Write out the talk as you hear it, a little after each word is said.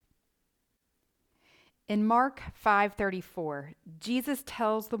In Mark 5:34, Jesus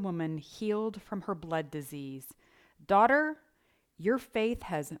tells the woman healed from her blood disease, "Daughter, your faith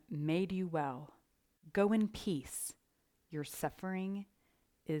has made you well. Go in peace. Your suffering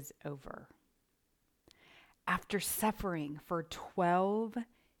is over." After suffering for 12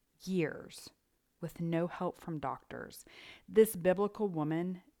 years with no help from doctors, this biblical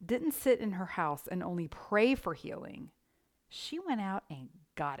woman didn't sit in her house and only pray for healing. She went out and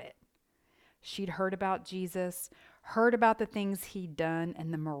got it. She'd heard about Jesus, heard about the things he'd done,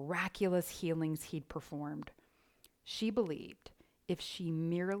 and the miraculous healings he'd performed. She believed if she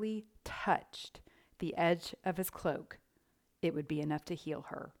merely touched the edge of his cloak, it would be enough to heal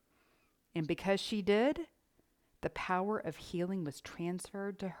her. And because she did, the power of healing was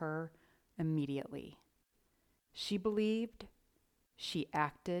transferred to her immediately. She believed, she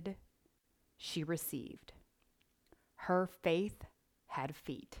acted, she received. Her faith had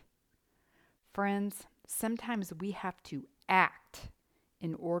feet. Friends, sometimes we have to act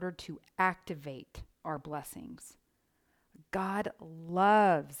in order to activate our blessings. God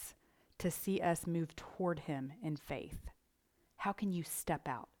loves to see us move toward him in faith. How can you step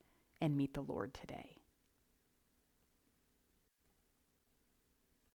out and meet the Lord today?